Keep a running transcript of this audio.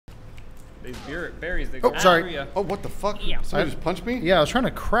These berries, they Oh, go sorry. through ya. Oh, what the fuck? Yeah. Somebody just punched me? Yeah, I was trying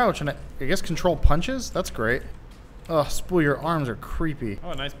to crouch and I guess control punches? That's great. Oh, Spool, your arms are creepy.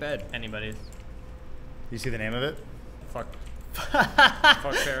 Oh, nice bed. Anybody's. You see the name of it? Fuck.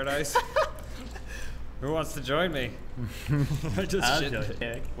 Fuck paradise. Who wants to join me? I just I'll shit. join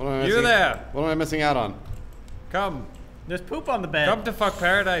it. What am I You missing- there. What am I missing out on? Come. There's poop on the bed. Come to fuck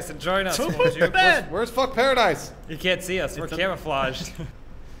paradise and join us. Poop won't on you? the bed. Where's fuck paradise? You can't see us. We're camouflaged.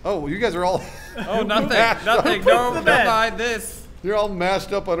 Oh, you guys are all Oh, nothing. Mashed up. Nothing. Poop No, the don't bed. hide this. You're all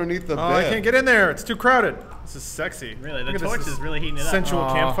mashed up underneath the Oh, bed. I can't get in there. It's too crowded. This is sexy. Really, the Look at torch this is really heating it up. sensual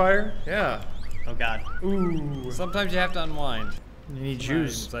Aw. campfire. Yeah. Oh god. Ooh. Sometimes you have to unwind. You need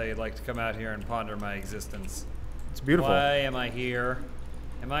juice. Sometimes I like to come out here and ponder my existence. It's beautiful. Why am I here?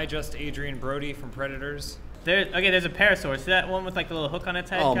 Am I just Adrian Brody from Predators? There's a parasaur. See that one with like the little hook on its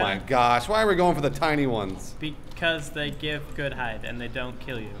head? Oh my kinda? gosh, why are we going for the tiny ones? Because they give good hide and they don't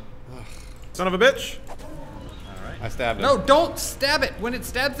kill you. Son of a bitch. I stabbed it. No, don't stab it. When it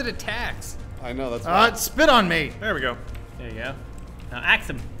stabs, it attacks. I know, that's right. Spit on me. There we go. There you go. Now axe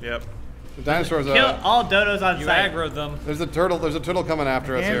him. Yep. The dinosaurs Kill all dodos on You sight. aggroed them. There's a turtle coming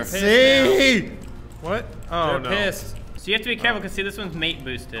after us here. Can't see. What? Oh They're no. pissed. So you have to be careful because see this one's mate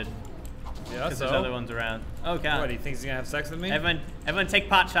boosted. Yeah, Because so? there's other ones around. Oh god. What, he thinks he's gonna have sex with me? Everyone take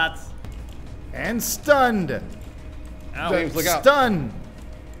pot shots. And stunned. Ow. James, look out. Stunned.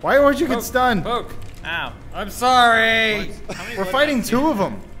 Why would you get Poke, stunned? Poke. Ow. I'm sorry. How many We're blood fighting banks do you two have?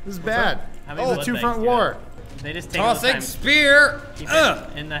 of them. This is bad. How many Oh, blood two banks front do you have? war. They just take all the Tossing time. spear. Keep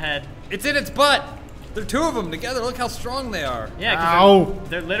it in the head. It's in its butt. There are two of them together. Look how strong they are. Yeah, Ow. because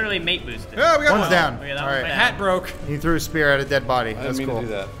they're literally mate boosted. Yeah, we got One's one. down. Okay, that All one's right. My down. hat broke. He threw a spear at a dead body. I didn't That's mean cool. to do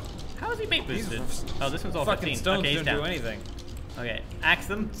that. How is he mate boosted? Oh, this one's all Fucking 15. stones Okay, he's don't down. do anything. Okay, axe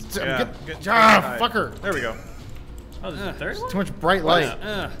them. Yeah. Get, Get- ah, fucker. There we go. Oh, there's a third one? Too much bright light.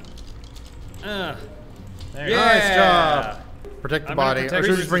 There Yeah. you go. Nice job. Protect the I'm gonna body. protect Or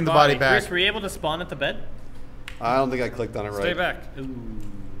should we just bring the body Bruce's back? Chris, were you able to spawn at the bed? I don't think I clicked on it right. Stay back. Ooh.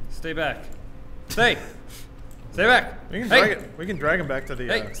 Stay back. Stay. Stay back. We can Hey. drag it. We can drag him back to the.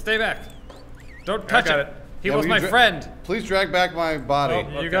 Hey, stay back. Don't I touch got it. it. He Yeah, was will my you friend. Please drag back my body. Oh.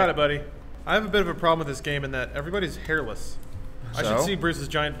 You Okay. got it, buddy. I have a bit of a problem with this game in that everybody's hairless. I should So? see Bruce's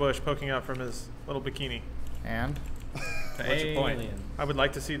giant bush poking out from his little bikini. And What's your point? Alien. I would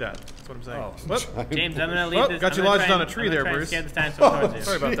like to see that. That's what I'm saying. Oh. Whoop. James, I'm gonna leave Oh, this. got I'm you gonna lodged try on a and- tree I'm gonna there, try and Bruce. scare this dinosaur Oh, towards you.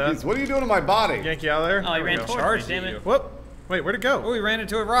 Sorry about that. jeez, what are you doing to my body? Yank you out of there. Oh, he There we ran go. towards me, Charged damn at it. you. Whoop. Wait, where'd it Oh, go? he ran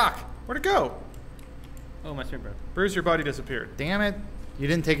into a rock. Where'd it go? Oh, my spear broke. Bruce, your body disappeared. damn it, you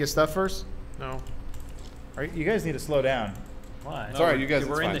didn't take his stuff first. No. All right, you guys need to slow down. Why? It's all right, you guys.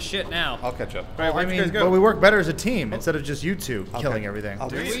 We're it's in fine. the shit now. I'll catch up. All right, I where'd you guys mean, go? but we work better as a team instead of just you two killing everything. I'll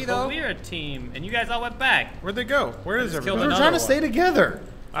Do do we it. But though? we're a team, and you guys all went back. Where'd they go? Where is just killed We everybody? were another trying to one. stay together.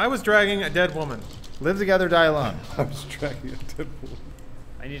 I was dragging a dead woman. Live together, die alone. I was dragging a dead woman.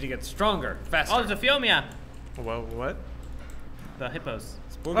 I need to get stronger, faster. Oh, there's a Phiomia. Whoa, what? The hippos.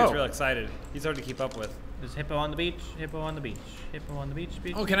 Spook gets Oh. real excited. He's hard to keep up with. There's hippo on the beach. Hippo on the beach. Hippo on the beach.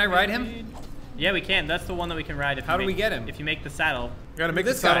 beach Oh, can I beach, ride beach, him? beach. Yeah, we can. That's the one that we can ride. If How you do make, we get him? If you make the saddle. You gotta make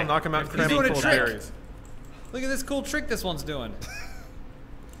This the saddle, guy. knock him out, He's cram him doing a full of trick. berries. Look at this cool trick this one's doing.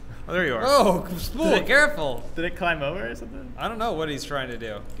 Oh, there you are. Oh, Spool, careful. Did it climb over or something? I don't know what he's trying to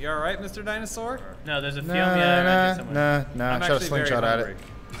do. You all right, Mr. Dinosaur? No, there's a Nah, Phiomia around here nah, somewhere. nah. I'm Shot a actually very slingshot at hungry.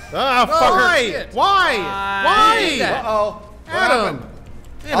 it. Ah, Oh, fucker! shit. Why? Why? Why? Uh-oh. What Adam. happened?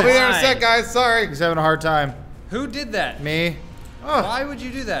 I'll be there in a Why? sec, guys. Sorry. He's having a hard time. Who did that? Me? Oh, Why would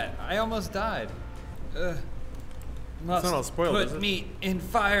you do that? I almost died. Must not all spoiled, is put it? meat in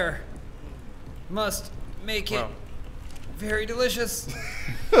fire. Must make it Wow. very delicious.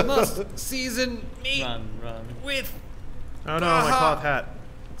 Must season meat Run. with Oh no, my Aha. cloth hat.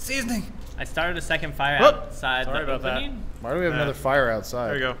 seasoning. I started a second fire Whoop. outside Sorry the about that. opening why do we have another fire outside?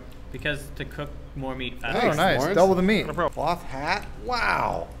 There you go. because to cook more meat Oh, faster. Thanks, nice. Lawrence. Double the meat. No problem. Cloth hat?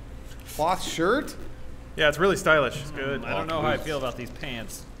 Wow. Cloth shirt? Yeah, it's really stylish. It's good. I don't know how I feel about these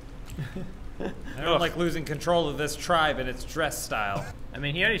pants. I don't like losing control of this tribe and its dress style. I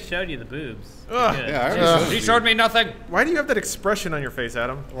mean, he already showed you the boobs. Ugh. Good. Yeah, I already Ugh. showed He you. showed me nothing. Why do you have that expression on your face,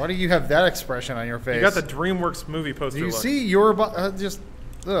 Adam? Why do you have that expression on your face? You got the DreamWorks movie poster Do you look. see your just?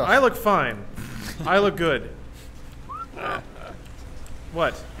 Ugh. I look fine. I look good.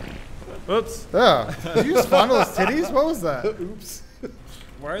 What? Oops. Ugh. Did you just fondle his titties? What was that? Oops.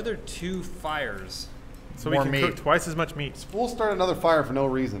 Why are there two fires? So More we can meat. cook twice as much meat. We'll start another fire for no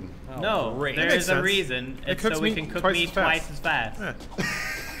reason. Oh, No, great. there makes is a sense. reason. It It's cooks so we meat can cook twice meat as fast. twice as fast. Yeah.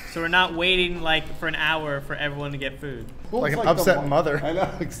 So we're not waiting like for an hour for everyone to get food. Like an the upset mo- mother. I know,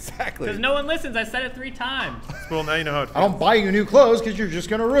 exactly. Because no one listens. I said it 3 times. Well, now you know how it feels. I don't buy you new clothes because you're just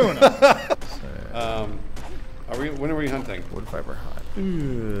gonna ruin them. When are we hunting? Wood fiber hot.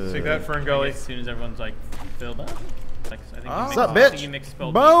 Take that, Fern I Gully. guess as soon as everyone's like filled up. Like, I think What's you up, mix, I think bitch? you mix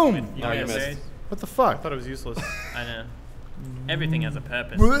both Boom! with Oh, you berries. missed. What the I fuck? thought it was useless. I know. Everything has a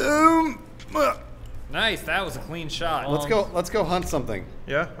purpose. Boom! Nice, that was a clean shot. Let's go hunt something.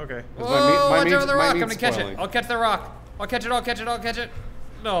 Yeah? Okay. My Whoa, my watch meat's- over the my rock. I'm meat's gonna catch spoiling. it. I'll catch the rock. I'll catch it. I'll catch it. I'll catch it.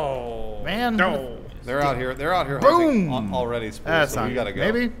 No. Man. No. They're out here. They're out here Boom! hunting already. Spool, That's so not we gotta go.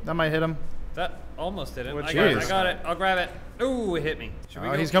 Maybe that might hit him. That almost didn't. What I got it. cheese? I got it. I'll grab it. Ooh, it hit me. Should we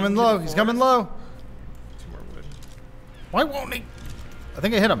Oh, go he's coming into low. the He's coming forest? low. 2 more wood. Why won't he? I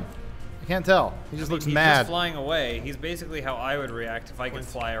think I hit him. I can't tell. He just looks He's mad. just flying away. He's basically how I would react if I could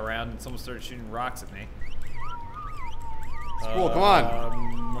fly around and someone started shooting rocks at me. Spool, come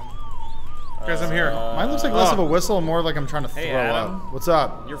on. Guys, I'm here. Mine looks like less of a whistle and more like I'm trying to throw Hey, Adam. up. What's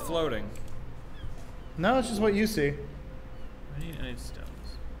up? You're floating. No, it's just what you see. I need stones.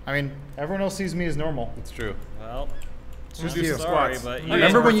 I mean, everyone else sees me as normal. It's true. Well, just I'm you. sorry, Squats. but you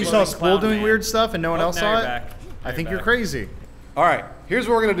Remember are when you saw floating Spool clown doing man. weird stuff and no one Oh, else now saw you're it? back. I Now think you're you're back. crazy. All right. Here's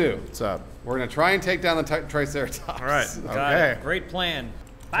what we're gonna do. What's up? We're gonna try and take down the triceratops. All right. Got Okay. it. Great plan.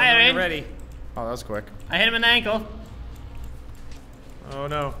 Fire When in. you're ready. Oh, that was quick. I hit him in the ankle. Oh,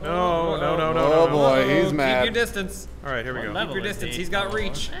 no. No, Oh, no, no, no, oh, no, no. boy. Uh-oh, he's mad. Keep your distance. All right, here we What go. level Keep your is distance. he? He's got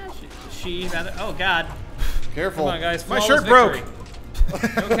reach. She rather. Oh God. Careful. Come on, guys. My flawless shirt broke. victory.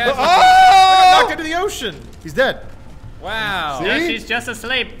 No casualties. Oh! Knocked into the ocean. He's dead. Wow. See? No, she's just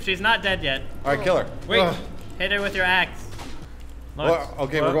asleep. She's not dead yet. All right, kill her. Wait. Ugh. Hit her with your axe. Lawrence, Well,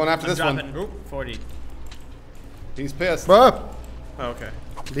 okay, we're going after I'm this one. dropping 40. He's pissed. Oh, Oh, okay.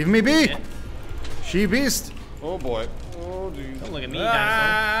 leave me be. Yeah. She beast. Oh boy. Oh jeez. Don't look at me, dinosaur.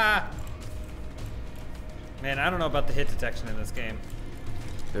 Ah! Man, I don't know about the hit detection in this game.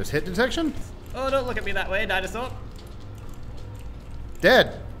 There's hit detection. Oh, don't look at me that way, dinosaur.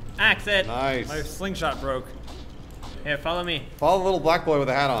 Dead. Axe it. Nice. My slingshot broke. Here, follow me. Follow the little black boy with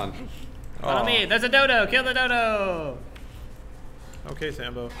a hat on. Follow me. There's a dodo. Kill the dodo. Okay,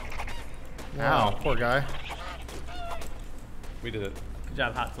 Sambo. Ow, poor guy. We did it. Good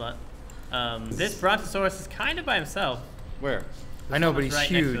job, hot slut. This brontosaurus is kind of by himself. Where? I know, but one's he's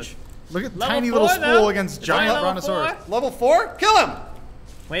right next to huge. us. Look at Level tiny 4 little Spool though. against It's giant only level brontosaurus. 4. Level 4? Kill him!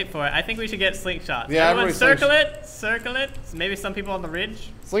 Wait for it. I think we should get slingshots. Yeah, Everyone everybody circle it. Circle it. Maybe some people on the ridge.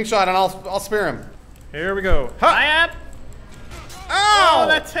 Slingshot and I'll spear him. Here we go. I am. Ow! Oh,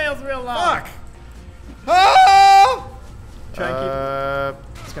 that tail's real long. Fuck! Oh! Try and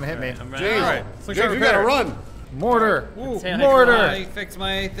keep. It's gonna hit me. I'm running. James, Alright, slingshot James, you gotta repair. run. Mortar. Tail Mortar. hits I fix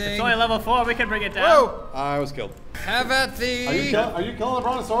my thing. It's only level 4. We can bring it down. Whoa! I was killed. Have at thee. Are you killing the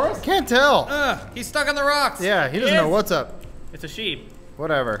brontosaurus? Can't tell. He's stuck on the rocks. Yeah, he doesn't Yes. know what's up. It's a sheep.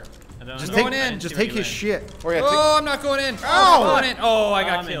 Whatever. I don't Just know. take, going in. just See where take you his went. shit. Oh yeah. Oh, I'm not going in. Ow! I'm not going in. Oh, I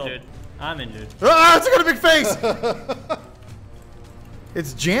got I'm killed. injured. I'm injured. Ah, it's got a big face.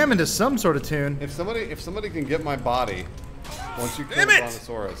 It's jamming to some sort of tune. If somebody can get my body, once you kill Damn the it!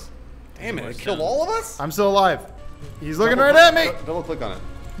 brontosaurus. Damn it! It killed all of us. I'm still alive. He's looking right at me. Double click on it.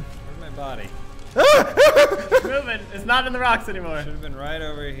 Where's my body? It's moving. It's not in the rocks anymore. Should have been right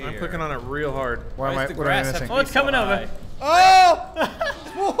over here. I'm clicking on it real hard. Why am Why I? does the What am I grass have missing? to Oh, be it's so coming over. high? Oh!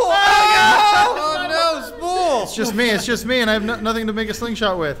 Oh no, Spool! It's just me. It's just me, and I have nothing to make a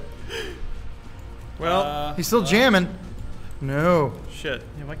slingshot with. Well, He's still jamming. No. shit.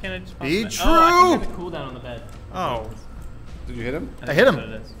 Yeah, why can't I just Be bounce it? Oh, I true. think there's a cooldown on the bed. Oh. Did you hit him? think hit that's him. what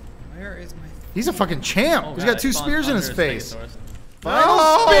it is. Where is my? He's a fucking champ. Oh, He's God, got two I spawned spears in his under a face. stegosaurus. Final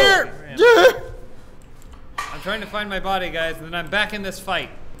Oh! spear. Yeah. I'm trying to find my body, guys, and then I'm back in this fight.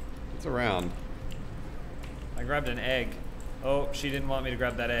 It's around. I grabbed an egg. Oh, she didn't want me to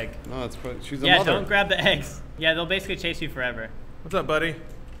grab that egg. No, she's a Yeah, mother. don't grab the eggs. Yeah, they'll basically chase you forever. What's up, buddy?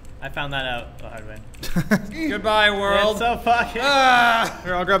 I found that out the hard way. Goodbye, world. It's so fucking. Ah!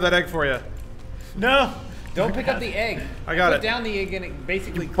 Here, I'll grab that egg for you. No. Don't pick up the egg. I got Put it. down the egg and it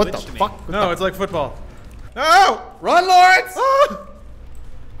basically What the glitched me. fuck? No, it's like football. No! Run, Lawrence!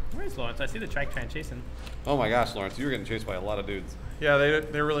 Where's Lawrence? I see the track trying chasing. Oh my gosh, Lawrence, you were getting chased by a lot of dudes. Yeah,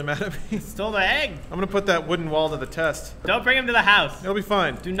 they're really mad at me. Stole the egg. I'm gonna put that wooden wall to the test. Don't bring him to the house. It'll be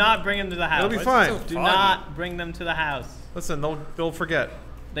fine. Do not bring him to the house. It'll be fine. Do not bring them to the house. Listen, they'll forget.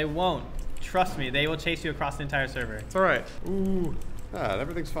 They won't. Trust me, they will chase you across the entire server. It's all right. Ooh. Ah,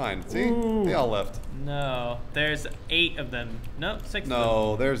 everything's fine. See? Ooh. They all left. No, there's 8 of them. No, 6 of them.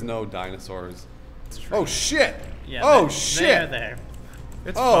 No, there's no dinosaurs. Oh shit! Yeah, oh they're shit! there.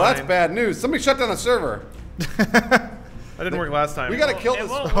 It's Oh, fine. that's bad news. Somebody shut down the server. That didn't work last time. We gotta kill It this.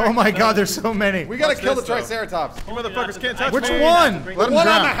 won't Oh work, my though. God, there's so many. We gotta Watch kill the this, though. triceratops. You motherfuckers can't touch Which me. one? The Let him one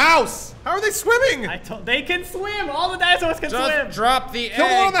on the drown. house. How are they swimming? They can swim. All the dinosaurs can swim. Just drop the Kill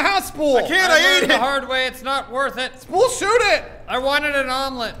the one on egg. the house, Spool. I can't. I I ate learned the it. hard way. It's not worth it. Spool, shoot it. I wanted an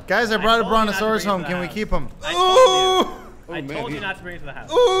omelet. Guys, I brought a told you not to brontosaurus bring it home. to Can the we house. keep him? I Ooh. told you. I man, told he- you not to bring it to the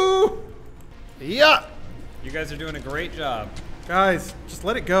house. Ooh. Yeah. You guys are doing a great job. Guys, just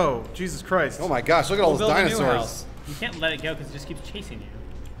let it go. Jesus Christ. Oh my gosh, look at all We'll those build a new dinosaurs. house. You can't let it go because it just keeps chasing you.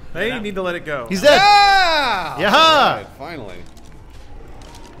 They need to let it go. He's dead. Yeah! Yeah! All right, finally.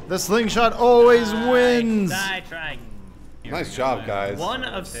 The slingshot always wins. Die trying. Nice job, guys. 1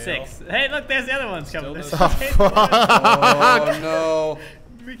 of 6. Hey, look, there's the other ones coming. There's Oh, fuck. Oh no.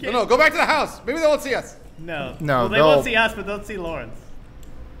 We No, can't. no, go back to the house. Maybe they won't see us. No. No, Well, they they'll- won't see us, but they'll see Lawrence.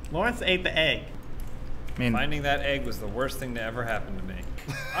 Lawrence ate the egg. I mean, Finding that egg was the worst thing to ever happen to me.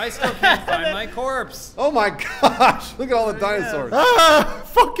 I still can't find my corpse. Oh my gosh, look at all the dinosaurs.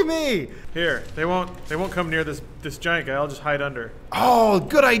 fuck me. Here, they won't come near this giant guy. I'll just hide under. Oh,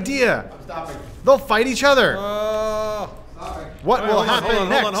 good idea. Stopping. They'll fight each other. Oh, What Wait, will hold on, happen hold on,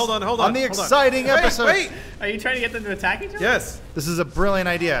 next hold on, hold on on, the hold on. exciting episode? Wait. Are you trying to get them to attack each other? Yes. This is a brilliant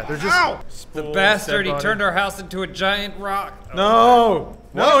idea. They're just Ow. the Spool, bastard! He step turned on our house into a giant rock. No.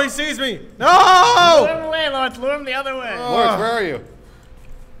 No, he sees me. Lure No. him away, Lawrence. Lure him the other way. Lawrence, where are you?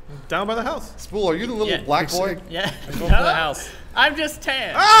 Down by the house. Spool, are you the little Yeah. black boy? Yeah. Go for the house. I'm just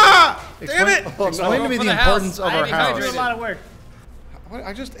tan. Ah! Damn it. Oh, explain no. to me For the the house. importance of I our need to do a house. lot of work What?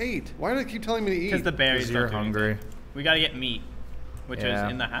 I just ate. Why do they keep telling me to eat? because the berries. Because you're don't do hungry. anything. We gotta get meat, which Yeah.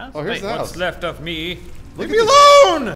 is in the house. Oh, here's Wait, the house. What's left of me? Leave me alone.